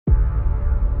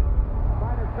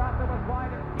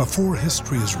Before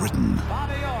history is written,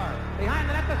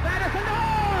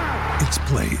 it's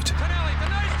played.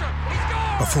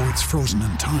 Before it's frozen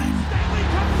in time,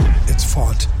 it's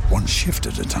fought one shift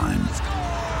at a time.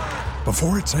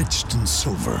 Before it's etched in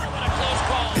silver,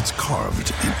 it's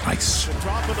carved in ice.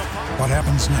 What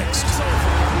happens next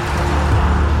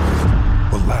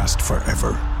will last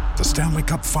forever. The Stanley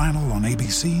Cup Final on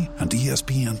ABC and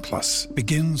ESPN Plus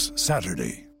begins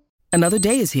Saturday. Another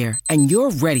day is here, and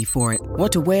you're ready for it.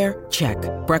 What to wear? Check.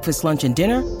 Breakfast, lunch, and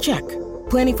dinner? Check.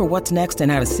 Planning for what's next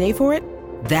and how to save for it?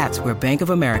 That's where Bank of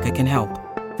America can help.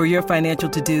 For your financial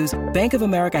to-dos, Bank of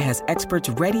America has experts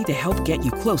ready to help get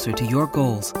you closer to your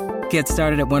goals. Get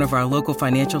started at one of our local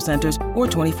financial centers or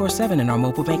 24/7 in our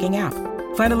mobile banking app.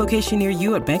 Find a location near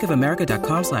you at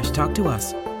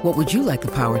bankofamerica.com/talktous. What would you like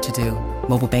the power to do?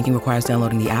 Mobile banking requires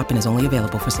downloading the app and is only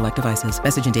available for select devices.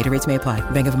 Message and data rates may apply.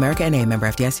 Bank of America N.A., member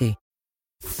FDIC.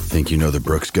 Think you know the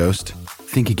Brooks Ghost?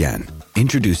 Think again.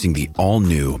 Introducing the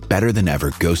all-new,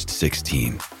 better-than-ever Ghost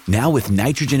 16. Now with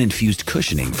nitrogen-infused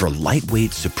cushioning for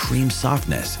lightweight, supreme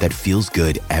softness that feels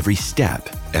good every step,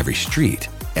 every street,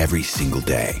 every single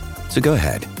day. So go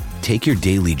ahead, take your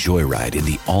daily joyride in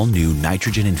the all-new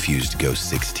nitrogen-infused Ghost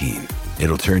 16.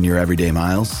 It'll turn your everyday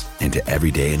miles into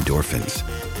everyday endorphins.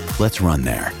 Let's run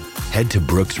there. Head to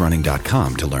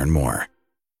brooksrunning.com to learn more.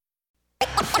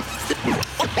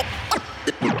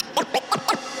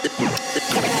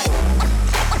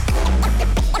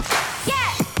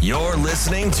 You're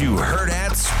listening to Herd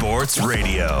at Sports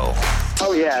Radio.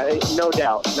 Oh, yeah, no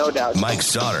doubt, no doubt. Mike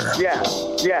Sautter. Yeah.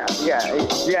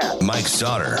 Mike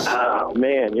Sautter. Oh,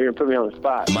 man, you're going to put me on the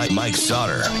spot. Mike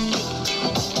Sautter.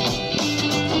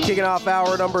 Kicking off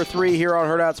hour number 3 here on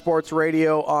Herd at Sports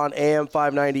Radio on AM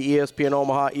 590, ESPN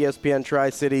Omaha, ESPN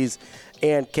Tri-Cities,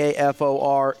 and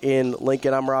KFOR in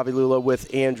Lincoln. I'm Ravi Lula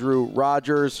with Andrew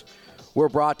Rogers. We're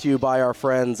brought to you by our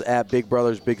friends at Big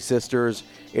Brothers Big Sisters.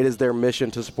 It is their mission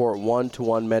to support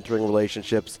one-to-one mentoring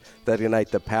relationships that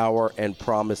ignite the power and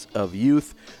promise of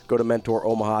youth. Go to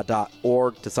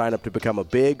mentoromaha.org to sign up to become a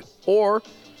big, or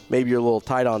maybe you're a little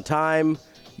tight on time.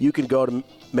 You can go to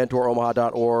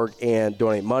mentoromaha.org and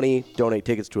donate money, donate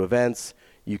tickets to events.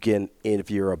 You can,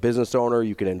 if you're a business owner,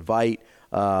 you can invite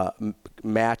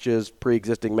matches,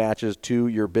 pre-existing matches to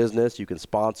your business. You can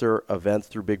sponsor events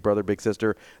through Big Brother Big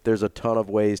Sister. There's a ton of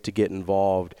ways to get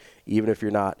involved, even if you're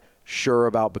not sure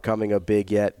about becoming a big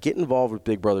yet. Get involved with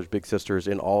Big Brothers Big Sisters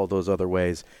in all of those other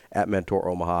ways at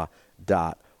mentoromaha.org.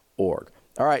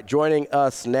 All right, joining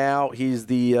us now, he's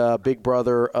the big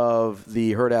brother of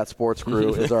the Herd at Sports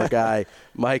crew, is our guy,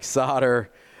 Mike Sautter.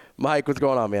 Mike, what's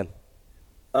going on, man?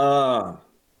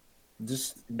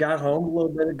 Just got home a little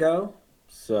bit ago.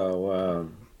 So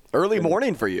early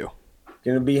morning for you.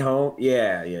 Gonna be home.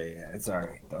 Yeah. It's all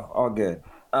right though. All good.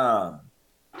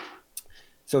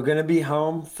 So gonna be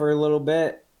home for a little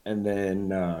bit, and then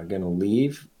gonna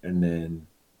leave, and then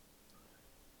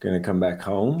gonna come back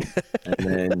home, and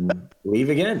then leave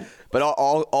again. But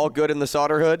all good in the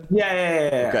Sautter hood?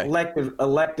 Yeah. Okay.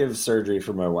 Elective surgery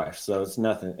for my wife. So it's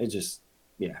nothing. It just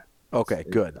Okay,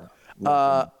 good.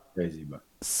 Nothing crazy, but.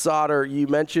 Sautter, you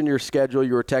mentioned your schedule.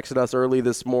 You were texting us early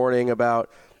this morning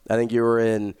about, I think you were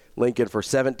in Lincoln for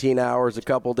 17 hours a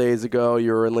couple days ago.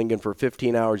 You were in Lincoln for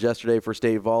 15 hours yesterday for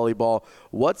state volleyball.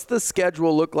 What's the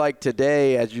schedule look like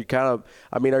today as you are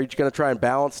you going to try and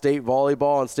balance state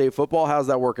volleyball and state football? How's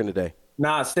that working today?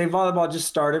 Nah, state volleyball just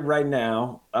started right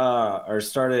now, or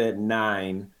started at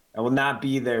 9. I will not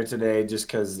be there today just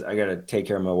because I got to take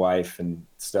care of my wife and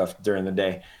stuff during the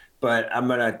day. But I'm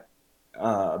going to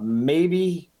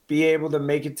maybe be able to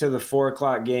make it to the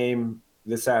 4:00 game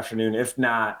this afternoon. If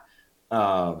not,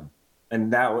 and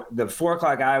the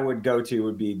 4:00 I would go to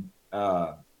would be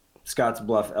Scotts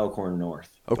Bluff, Elkhorn North.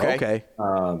 Okay.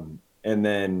 And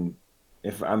then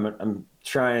if I'm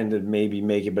trying to maybe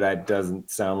make it, but it doesn't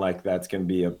sound like that's going to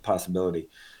be a possibility.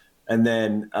 And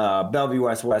then Bellevue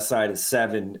West Side is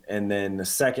 7, and then the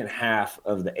second half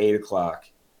of the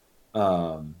 8:00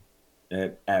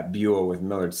 at Buell with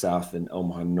Millard South and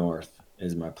Omaha North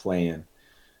is my plan.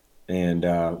 And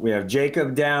we have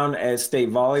Jacob down at state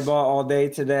volleyball all day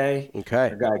today. Okay.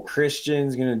 Our guy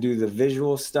Christian's going to do the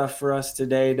visual stuff for us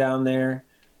today down there.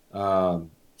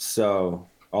 So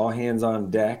all hands on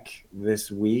deck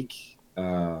this week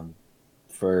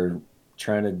for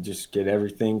trying to just get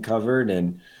everything covered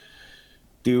and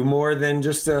do more than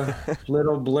just a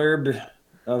little blurb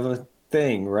of a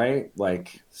thing, right?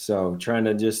 So trying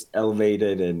to just elevate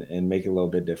it and make it a little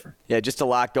bit different. Yeah, just a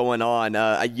lot going on.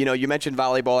 You mentioned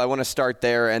volleyball. I want to start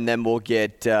there, and then we'll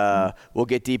get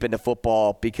deep into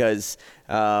football because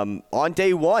on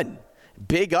day one,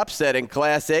 Big upset in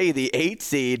Class A, the 8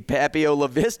 seed, Papio La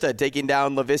Vista taking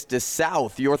down La Vista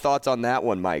South. Your thoughts on that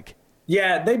one, Mike?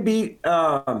 Yeah, they beat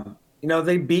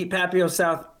they beat Papio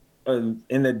South in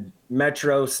the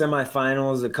Metro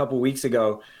semifinals a couple weeks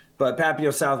ago, but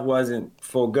Papio South wasn't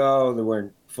full go. They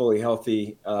weren't fully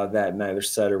healthy that night. Their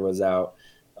setter was out.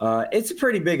 It's a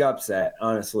pretty big upset,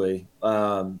 honestly,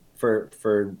 for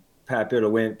Papio to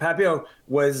win. Papio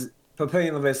was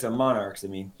Papillion La Vista Monarchs. I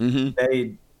mean,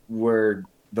 they were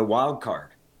the wild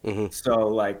card. So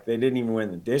like they didn't even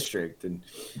win the district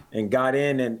and got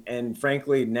in and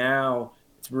frankly now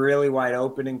it's really wide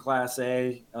open in Class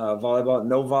A volleyball.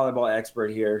 No volleyball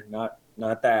expert here, not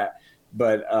that,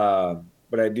 but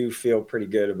I do feel pretty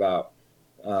good about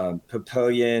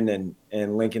Papillion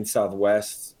and Lincoln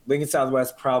Southwest. Lincoln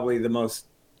Southwest probably the most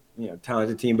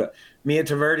talented team, but Mia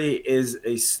Taverdi is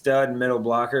a stud middle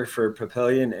blocker for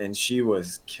Papillion, and she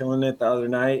was killing it the other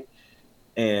night.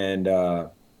 And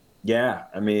yeah,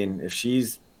 I mean, if she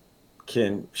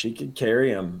could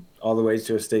carry them all the way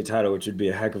to a state title, which would be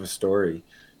a heck of a story.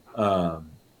 But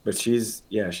she's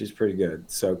pretty good.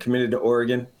 So committed to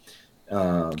Oregon.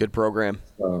 Good program.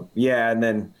 Yeah, and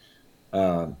then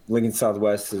Lincoln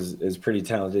Southwest is pretty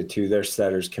talented too. Their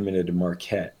setter's committed to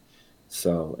Marquette.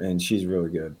 So, and she's really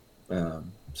good.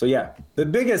 So yeah, the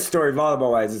biggest story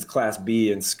volleyball-wise is Class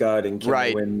B and Scud, and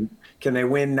can they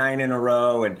win 9 in a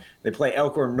row? And they play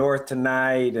Elkhorn North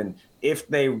tonight, and if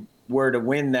they were to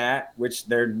win that, which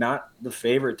they're not the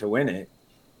favorite to win it,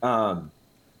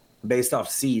 based off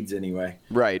seeds anyway,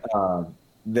 right?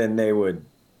 Then they would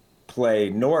play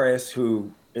Norris,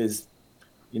 who is,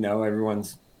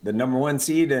 everyone's the number 1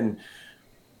 seed and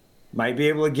might be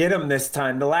able to get them this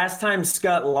time. The last time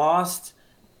Scud lost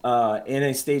in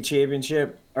a state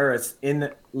championship, or it's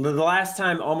the last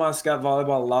time Omaha Scud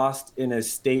volleyball lost in a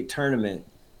state tournament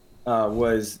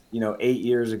was 8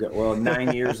 years ago. Well,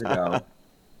 9 years ago,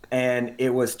 and it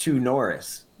was to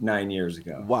Norris 9 years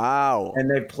ago. Wow!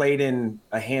 And they've played in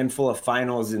a handful of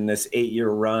finals in this 8-year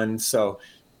run. So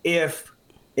if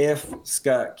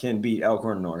Scud can beat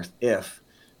Elkhorn North, if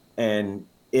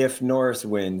Norris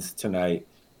wins tonight,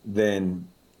 then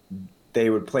they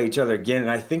would play each other again.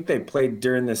 And I think they played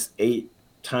during this 8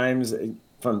 times.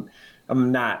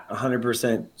 I'm not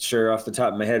 100% sure off the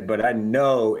top of my head, but I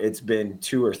know it's been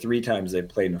 2 or 3 times they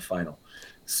played in a final.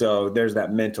 So there's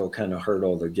that mental kind of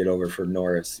hurdle to get over for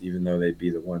Norris, even though they'd be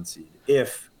the 1 seed.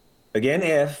 If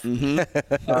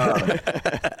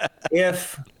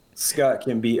Scott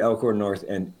can beat Elkhorn North,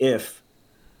 and if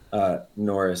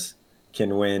Norris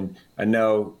can win. I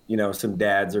know, some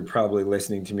dads are probably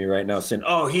listening to me right now saying,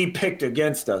 "Oh, he picked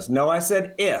against us." No, I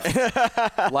said if.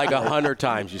 Like 100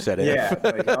 times you said if. Yeah,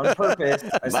 on purpose.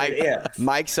 I said if.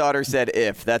 Mike Sautter said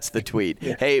if. That's the tweet.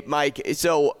 Yeah. Hey, Mike.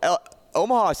 So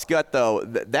Omaha Scud, though,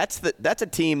 that's a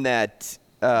team that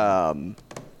doesn't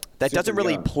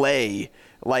really play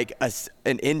like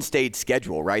an in-state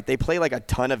schedule, right? They play like a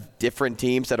ton of different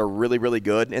teams that are really, really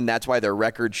good, and that's why their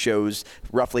record shows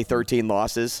roughly 13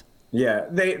 losses. Yeah,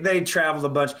 they traveled a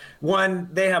bunch.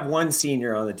 They have 1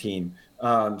 senior on the team,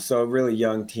 so a really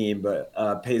young team. But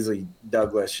Paisley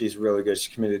Douglas, she's really good.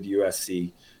 She's committed to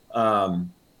USC,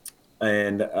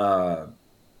 and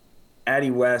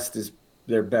Addie West is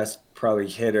their best probably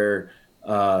hitter,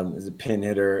 is a pin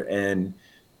hitter, and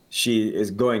she is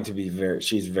going to be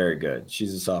she's very good.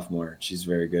 She's a sophomore. She's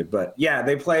very good. But yeah,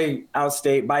 they play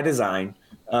outstate by design.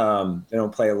 They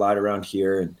don't play a lot around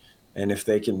here, and if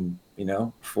they can,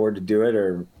 afford to do it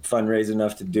or fundraise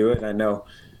enough to do it.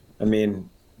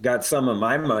 Got some of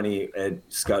my money at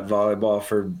Scud Volleyball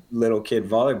for little kid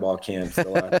volleyball camps the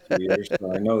last 2 years,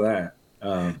 so I know that.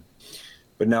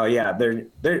 But no, yeah, they're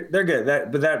good.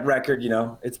 That record,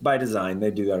 it's by design.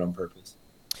 They do that on purpose.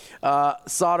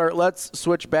 Sautter, let's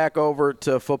switch back over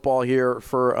to football here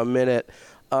for a minute.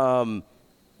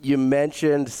 You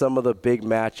mentioned some of the big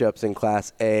matchups in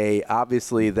Class A.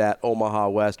 Obviously, that Omaha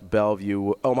West Side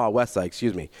Bellevue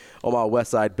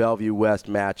West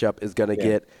matchup is going to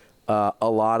get a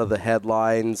lot of the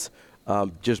headlines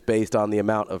just based on the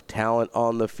amount of talent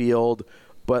on the field.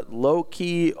 But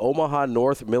low-key, Omaha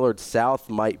North, Millard South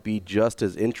might be just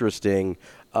as interesting.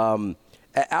 Out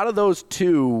of those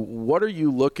 2, what are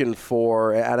you looking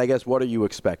for, and I guess what are you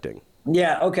expecting?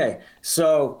 Yeah, okay.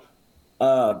 So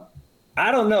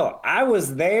I don't know. I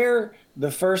was there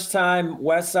the first time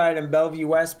Westside and Bellevue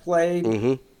West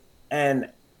played, and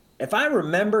if I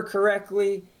remember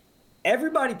correctly,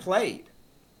 everybody played.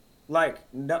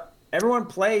 Everyone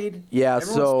played. Yeah,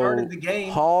 everyone started the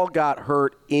game. Hall got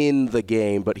hurt in the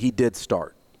game, but he did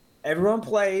start. Everyone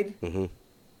played.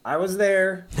 I was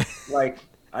there.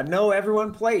 I know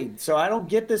everyone played, so I don't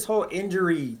get this whole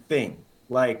injury thing.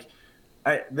 Like,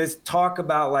 this talk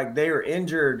about like they were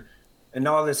injured and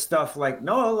all this stuff. Like,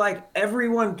 no, like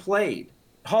everyone played.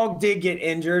 Hogg did get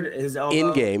injured. His elbow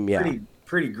in game, yeah,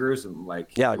 pretty gruesome.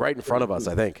 Like, yeah, like right in front of us,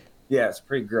 I think. Yeah, it's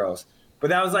pretty gross. But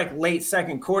that was like late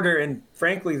second quarter, and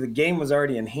frankly, the game was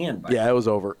already in hand. Yeah, it was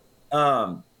over.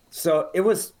 So it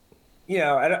was,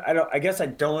 I guess I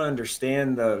don't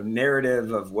understand the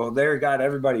narrative of, well, they got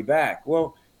everybody back.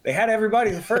 Well, they had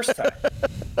everybody the first time.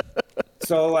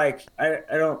 So, like, I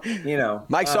don't,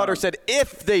 Mike Sautter said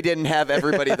if they didn't have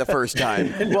everybody the first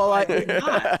time. Well, I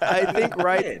think,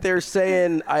 right, they're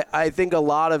saying, I think a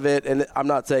lot of it, and I'm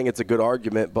not saying it's a good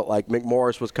argument, but, like,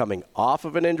 McMorris was coming off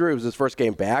of an injury. It was his first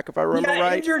game back, if I remember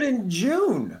right. He got injured in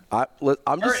June.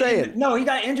 I'm just saying. No, he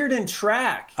got injured in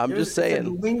track. I'm just saying. A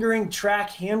lingering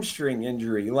track hamstring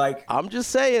injury. Like, I'm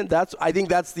just saying. I think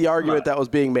that's the argument that was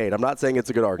being made. I'm not saying it's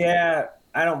a good argument. Yeah,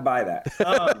 I don't buy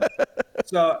that.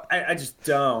 So I just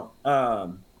don't. I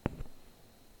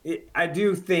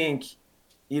do think,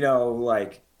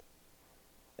 like,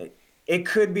 it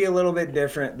could be a little bit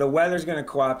different. The weather's going to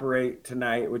cooperate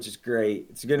tonight, which is great.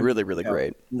 It's going to really, really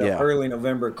great. Early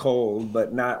November cold,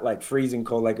 but not like freezing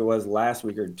cold like it was last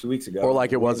week or 2 weeks ago. Or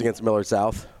like it was against Miller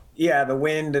South. Yeah, the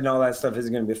wind and all that stuff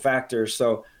isn't going to be a factor.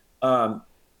 So I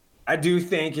do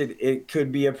think it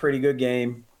could be a pretty good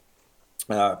game.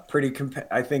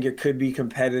 I think it could be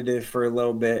competitive for a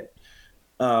little bit.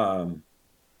 I'm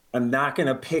not going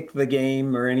to pick the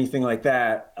game or anything like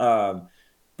that.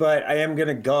 But I am going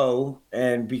to go,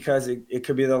 and because it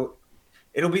could be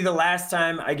it'll be the last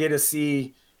time I get to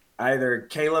see either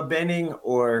Caleb Benning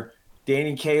or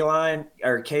Danny Kaline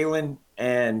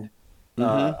and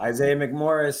Isaiah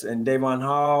McMorris and Davon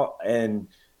Hall and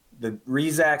the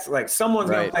Rezaks. Like,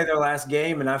 someone's going to play their last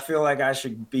game, and I feel like I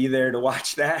should be there to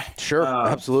watch that. Sure,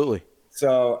 absolutely.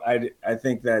 So I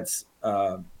think that's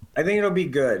I think it'll be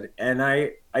good, and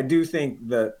I do think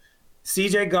the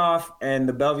CJ Goff and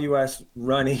the Bellevue West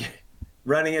running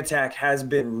attack has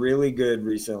been really good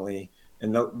recently,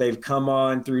 and they've come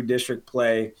on through district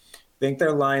play. I think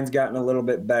their line's gotten a little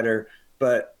bit better,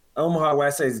 but Omaha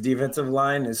Westside's defensive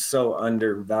line is so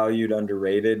undervalued,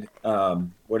 underrated,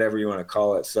 whatever you want to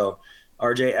call it. So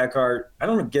RJ Eckhart, I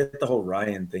don't get the whole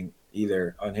Ryan thing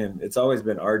either on him. It's always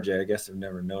been RJ. I guess I've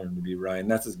never known him to be Ryan.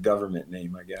 That's his government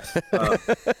name, I guess.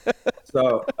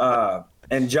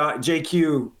 And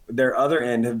JQ, their other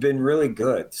end, have been really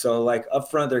good. So, like,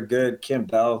 up front, they're good. Kim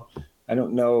Bell, I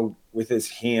don't know with his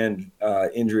hand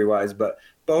injury-wise, but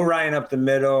Bo Ryan up the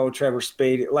middle, Trevor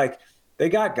Spade, like, they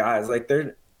got guys. Like,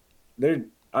 they're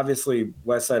obviously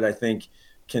Westside, I think,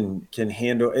 can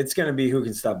handle. It's going to be who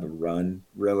can stop the run,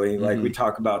 really. Like, we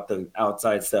talk about the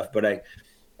outside stuff, but I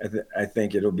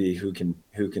think it'll be who can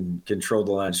control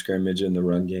the line of scrimmage in the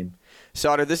run game.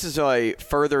 Sautter, this is a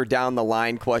further down the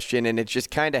line question, and it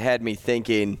just kind of had me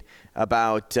thinking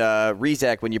about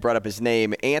Rezak when you brought up his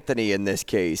name, Anthony in this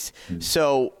case.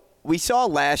 So we saw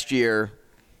last year,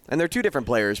 and they're two different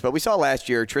players, but we saw last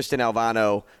year Tristan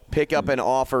Alvano pick up an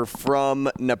offer from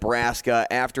Nebraska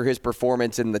after his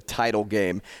performance in the title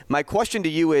game. My question to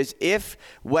you is, if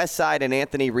Westside and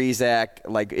Anthony Rezak,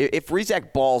 like, if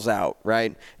Rezak balls out,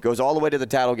 right, goes all the way to the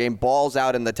title game, balls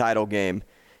out in the title game,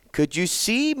 could you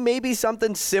see maybe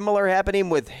something similar happening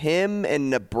with him and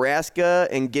Nebraska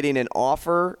and getting an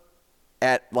offer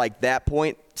at, like, that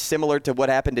point, similar to what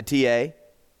happened to TA?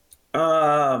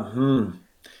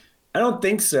 I don't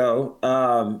think so.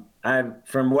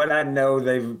 From what I know,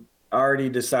 they've already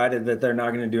decided that they're not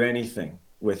going to do anything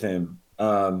with him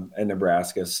in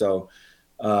Nebraska. So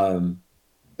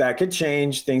that could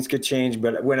change. Things could change.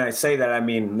 But when I say that, I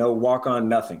mean no walk on,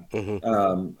 nothing.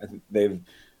 I think they've,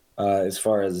 as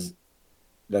far as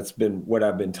that's been what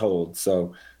I've been told.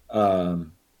 So, no,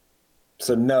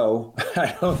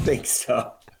 I don't think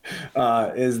so.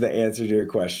 Is the answer to your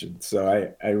question.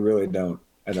 So I really don't.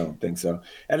 I don't think so.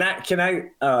 And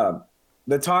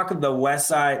the talk of the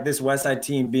this West Side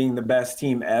team being the best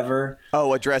team ever.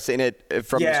 Oh, addressing it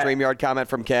from the StreamYard comment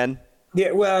from Ken?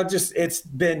 Yeah, well, just it's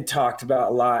been talked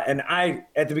about a lot. And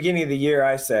at the beginning of the year,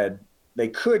 I said they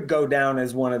could go down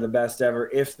as one of the best ever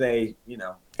if they,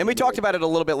 And we talked about it a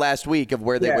little bit last week of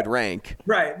where they would rank.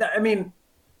 Right. I mean,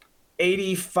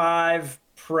 85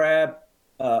 prep,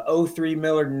 03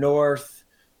 Millard North,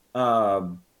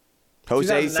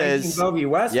 Jose says Bellevue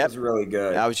West was really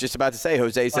good. I was just about to say,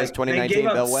 Jose says 2019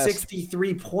 Bell West. They gave up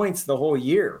 63 points the whole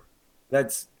year.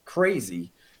 That's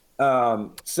crazy. I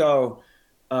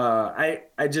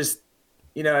just,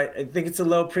 I think it's a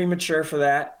little premature for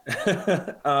that.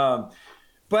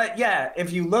 But yeah,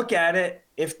 if you look at it,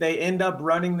 if they end up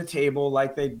running the table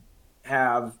like they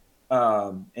have,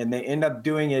 and they end up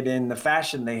doing it in the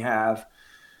fashion they have,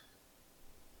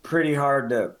 pretty hard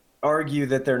to argue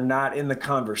that they're not in the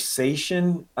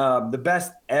conversation. The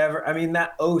best ever. I mean,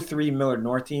 that 03 Millard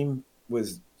North team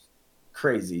was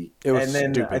crazy. It was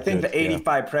and then I think good, the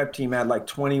 85 prep team had like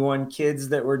 21 kids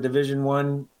that were Division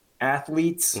I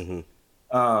athletes.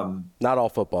 Not all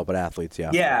football, but athletes,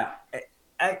 yeah. Yeah.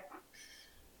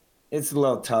 It's a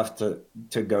little tough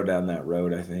to go down that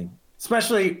road, I think.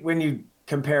 Especially when you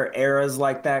compare eras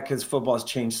like that, because football's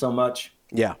changed so much.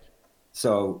 Yeah.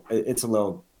 So it's a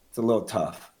little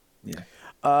tough. Yeah.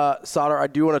 Sautter, I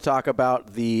do want to talk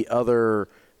about the other,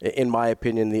 in my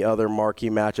opinion, the other marquee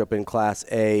matchup in Class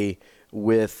A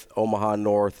with Omaha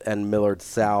North and Millard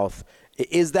South.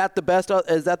 Is that the best?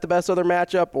 Is that the best other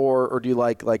matchup, or do you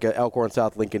like a Elkhorn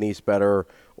South Lincoln East better,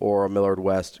 or a Millard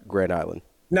West Grand Island?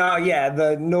 No, yeah,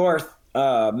 the North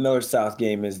Millard South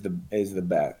game is the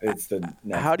best. It's the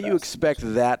next How do you best.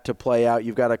 expect that to play out?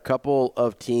 You've got a couple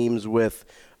of teams with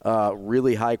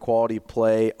really high quality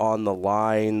play on the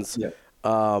lines. Yep.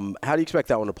 How do you expect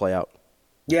that one to play out?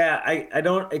 Yeah, I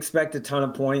don't expect a ton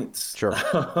of points. Sure.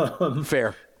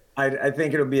 Fair. I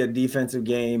think it'll be a defensive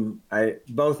game.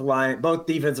 Both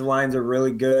defensive lines are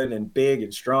really good and big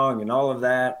and strong and all of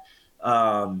that.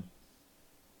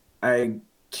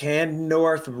 Can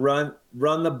North run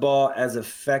the ball as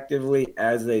effectively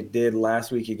as they did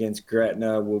last week against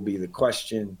Gretna will be the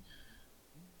question.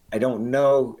 I don't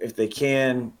know if they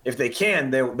can. If they can,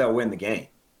 they'll win the game.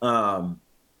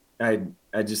 I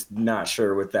just not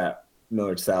sure with that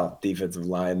Millard South defensive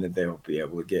line that they'll be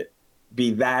able to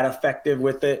be that effective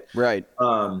with it. Right.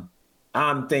 I'm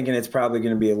thinking it's probably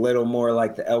going to be a little more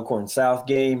like the Elkhorn South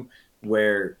game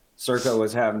where Circo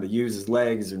was having to use his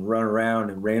legs and run around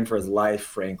and ran for his life,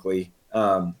 frankly.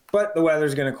 But the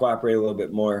weather's going to cooperate a little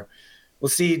bit more. We'll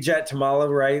see Jet Tamala,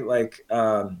 right? Like,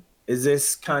 is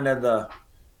this kind of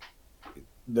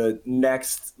the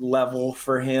next level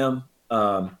for him?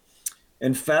 And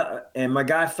my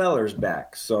guy Feller's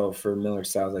back. So for Millard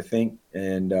South, I think,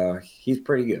 and he's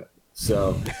pretty good.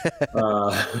 So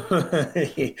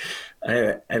I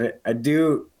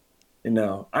do.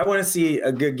 I want to see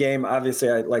a good game. Obviously,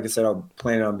 like I said, I'm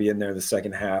planning on being there the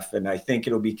second half, and I think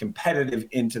it'll be competitive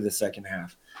into the second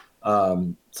half.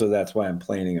 So that's why I'm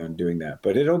planning on doing that.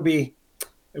 But it'll be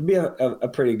a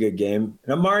pretty good game.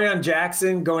 And Amarion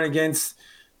Jackson going against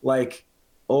like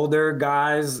older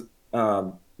guys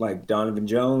like Donovan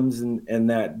Jones and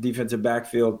that defensive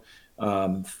backfield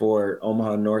for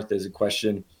Omaha North is a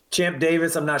question. Champ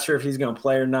Davis, I'm not sure if he's going to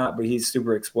play or not, but he's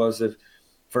super explosive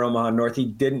for Omaha North. He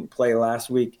didn't play last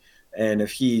week, and if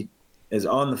he is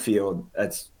on the field,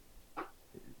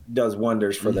 does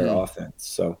wonders for their offense.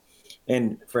 So,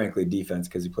 and frankly, defense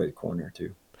because he played corner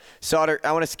too. Sautter,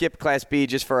 I want to skip Class B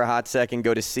just for a hot second,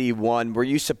 go to C1. Were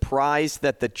you surprised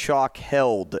that the chalk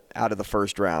held out of the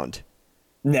first round?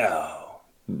 No,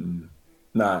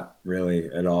 not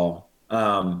really at all.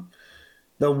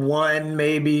 The one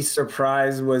maybe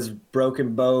surprise was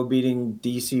Broken Bow beating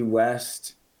DC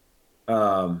West.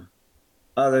 Other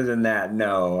than that,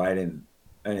 no, I didn't.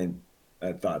 I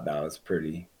thought that was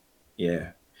pretty.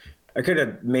 Yeah, I could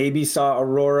have maybe saw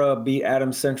Aurora beat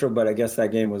Adams Central, but I guess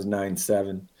that game was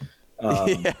 9-7.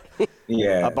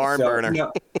 Yeah, a barn burner.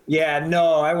 No,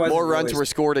 I wasn't. More runs were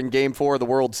scored in Game 4 of the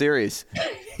World Series.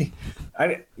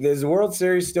 Is the World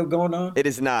Series still going on? It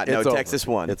is not. No, Texas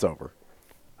won. It's over.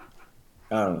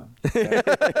 I don't know.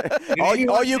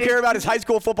 all you care about is high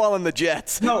school football and the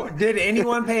Jets. No, did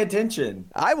anyone pay attention?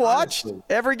 I watched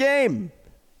every game.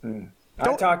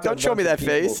 Don't show me that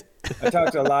face. I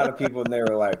talked to a lot of people, and they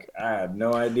were like, I had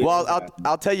no idea. Well,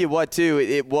 I'll tell you what, too.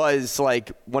 It was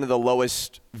like one of the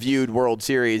lowest viewed World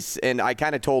Series, and I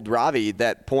kind of told Ravi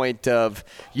that point of,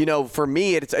 for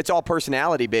me, it's all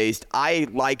personality based. I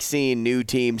like seeing new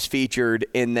teams featured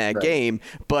in that game,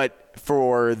 but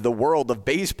for the world of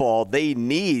baseball, they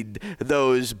need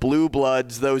those blue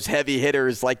bloods, those heavy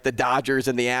hitters like the Dodgers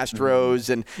and the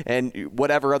Astros and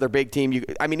whatever other big team.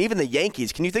 Even the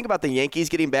Yankees. Can you think about the Yankees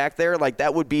getting back there? Like,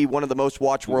 that would be one of the most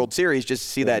watched World Series just to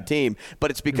see that team. But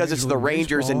it's because it's the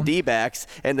Rangers and D-backs,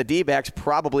 and the D-backs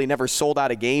probably never sold out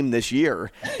a game this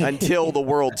year until the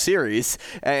World Series.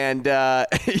 And,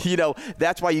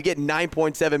 that's why you get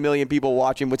 9.7 million people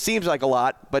watching, which seems like a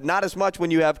lot, but not as much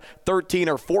when you have 13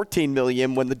 or 14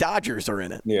 million when the Dodgers are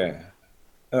in it. Yeah.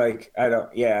 Like, I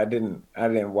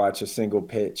didn't watch a single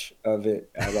pitch of it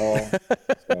at all.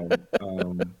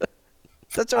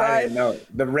 That's all right. No,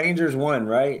 the Rangers won,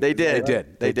 right? They did.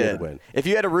 They did win. If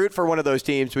you had to root for one of those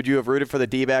teams, would you have rooted for the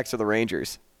D-backs or the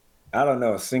Rangers? I don't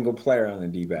know a single player on the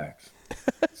D-backs.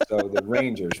 So the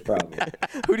Rangers probably.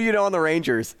 Who do you know on the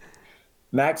Rangers?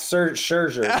 Max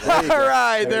Scherzer. All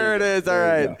right, there it is. All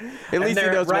right. At least he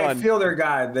knows right one. Fielder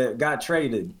guy that got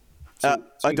traded.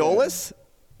 Adolis?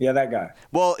 Yeah, that guy.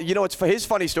 Well, his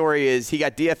funny story is he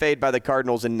got DFA'd by the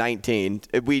Cardinals in 19.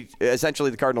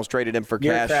 The Cardinals traded him for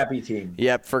You're cash. a crappy team.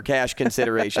 Yep, for cash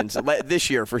considerations. This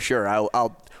year, for sure.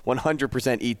 I'll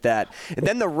 100% eat that. And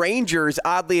then the Rangers,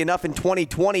 oddly enough, in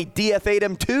 2020, DFA'd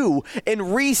him too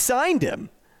and re-signed him.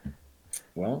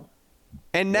 Well.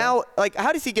 And now,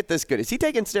 how does he get this good? Is he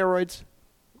taking steroids?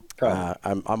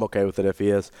 I'm okay with it if he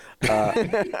is.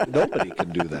 Nobody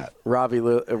can do that. Ravi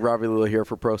Lula here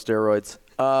for Pro Steroids.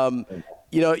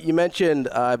 You mentioned,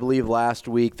 I believe, last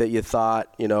week that you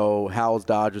thought, Howell's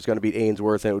Dodge was going to beat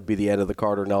Ainsworth and it would be the end of the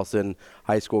Carter Nelson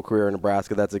high school career in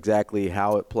Nebraska. That's exactly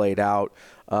how it played out.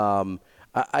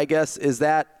 I guess, is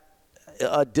that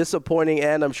a disappointing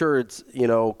end? I'm sure it's,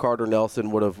 Carter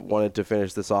Nelson would have wanted to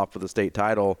finish this off with a state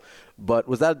title, but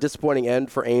was that a disappointing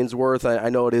end for Ainsworth? I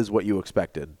know it is what you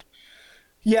expected.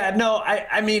 Yeah, no,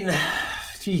 I mean,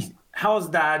 Howell's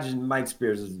Dodge and Mike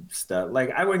Spears is stuff.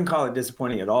 I wouldn't call it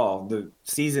disappointing at all. The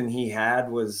season he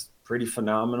had was pretty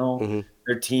phenomenal. Mm-hmm.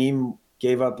 Their team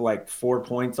gave up 4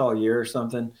 points all year or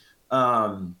something.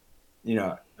 I'm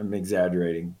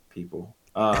exaggerating, people.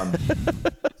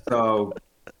 So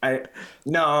I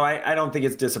don't think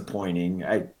it's disappointing.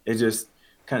 It just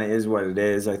kind of is what it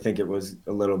is. I think it was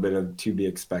a little bit of to be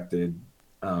expected,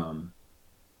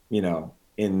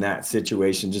 in that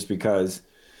situation, just because,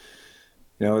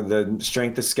 the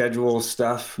strength of schedule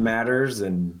stuff matters.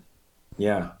 And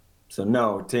yeah, so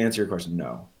no, to answer your question,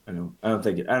 no, I don't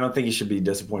think you should be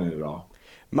disappointed at all.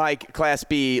 Mike, Class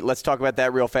B, let's talk about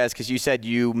that real fast because you said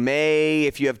you may,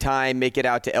 if you have time, make it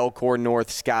out to Elkhorn North,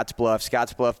 Scottsbluff.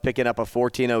 Scottsbluff picking up a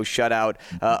 14-0 shutout,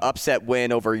 upset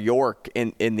win over York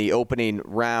in the opening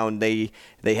round. They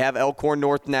have Elkhorn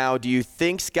North now. Do you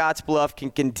think Scottsbluff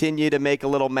can continue to make a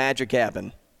little magic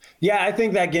happen? Yeah, I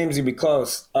think that game's going to be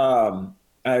close.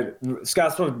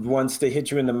 Scottsbluff wants to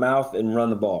hit you in the mouth and run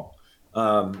the ball.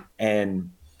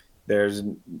 And there's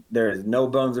no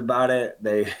bones about it.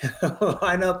 They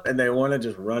line up and they want to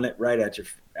just run it right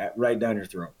down your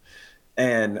throat.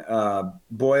 And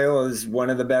Boyle is one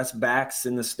of the best backs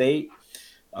in the state.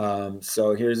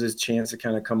 So here's his chance to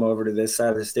kind of come over to this side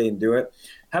of the state and do it.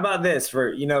 How about this?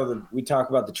 We talk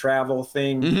about the travel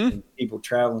thing, and people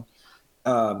traveling.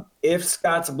 If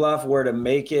Scottsbluff were to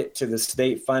make it to the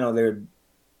state final,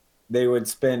 they would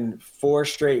spend 4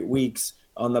 straight weeks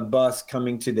on the bus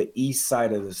coming to the east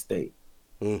side of the state,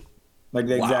 the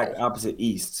exact opposite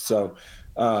east. So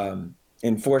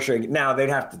in 4 straight, now they'd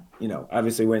have to,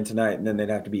 obviously win tonight, and then they'd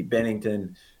have to beat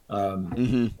Bennington,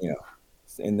 and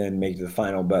then make it to the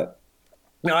final. But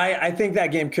no, I think that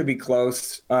game could be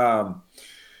close.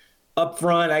 Up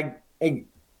front,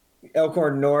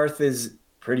 Elkhorn North is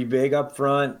pretty big up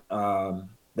front.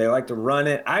 They like to run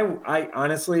it. I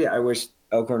honestly wish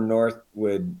Elkhorn North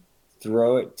would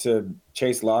throw it to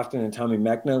Chase Lofton and Tommy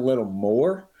Mechna a little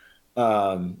more.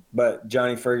 But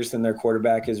Johnny Ferguson, their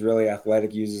quarterback, is really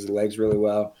athletic, uses his legs really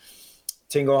well.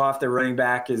 Tinglehoff, their running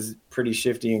back, is pretty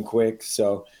shifty and quick.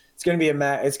 So it's going to be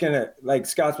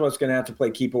Scottsbluff's going to have to play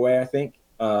keep away, I think,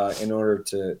 in order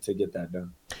to get that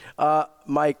done.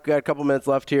 Mike, got a couple minutes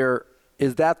left here.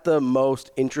 Is that the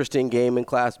most interesting game in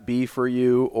Class B for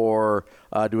you, or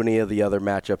do any of the other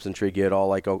matchups intrigue you at all,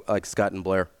 like Scott and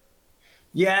Blair?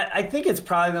 Yeah, I think it's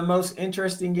probably the most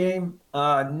interesting game.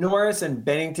 Norris and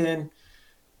Bennington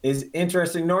is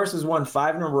interesting. Norris has won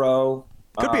 5 in a row.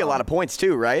 Could be a lot of points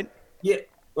too, right? Yeah,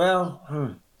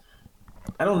 well,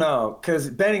 I don't know,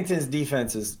 because Bennington's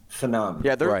defense is phenomenal.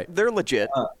 Yeah, they're legit.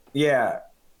 Yeah.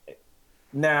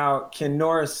 Now, can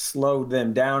Norris slow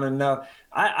them down enough?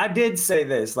 I did say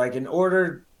this, in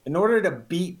order to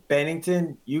beat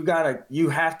Bennington, you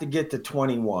have to get to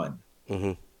 21.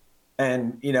 Mm-hmm.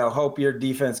 And, hope your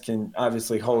defense can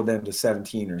obviously hold them to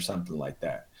 17 or something like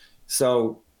that.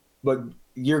 So, but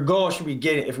your goal should be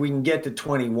if we can get to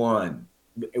 21,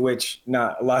 which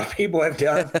not a lot of people have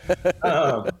done.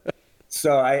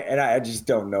 So I just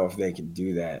don't know if they can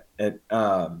do that.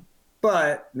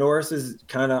 But Norris is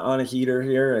kind of on a heater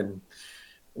here, and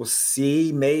we'll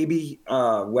see. Maybe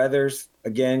weather's,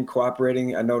 again,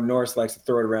 cooperating. I know Norris likes to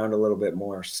throw it around a little bit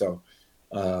more, so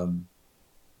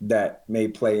that may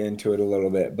play into it a little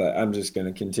bit. But I'm just going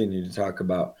to continue to talk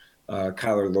about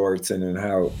Kyler Lauritsen and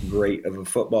how great of a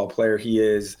football player he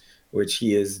is, which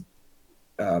he is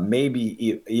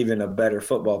maybe even a better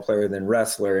football player than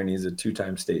wrestler, and he's a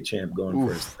 2-time state champ going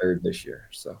for his 3rd this year.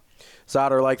 So.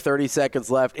 Sautter, 30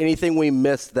 seconds left. Anything we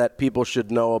missed that people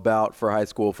should know about for high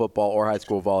school football or high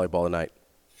school volleyball tonight?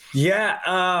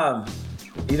 Yeah,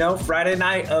 Friday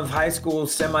night of high school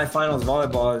semifinals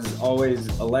volleyball is always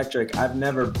electric. I've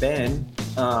never been,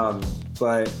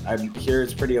 but I hear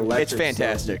it's pretty electric. It's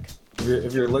fantastic. So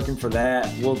if you're looking for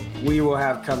that, we will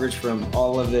have coverage from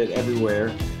all of it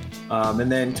everywhere.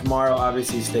 And then tomorrow,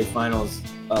 obviously, state finals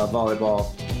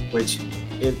volleyball, which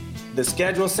if the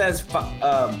schedule says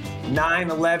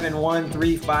 9, 11, 1,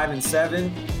 3, 5, and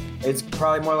 7, it's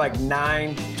probably more like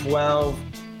 9, 12,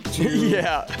 2.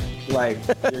 Yeah. Like,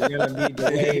 you're going to be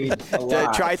delayed a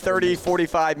lot. Try 30,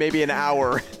 45, maybe an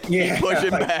hour. Yeah.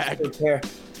 Pushing back.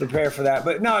 Prepare for that.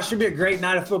 But no, it should be a great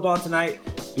night of football tonight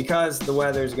because the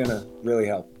weather is going to really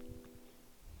help.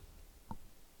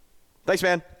 Thanks,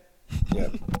 man. Yeah.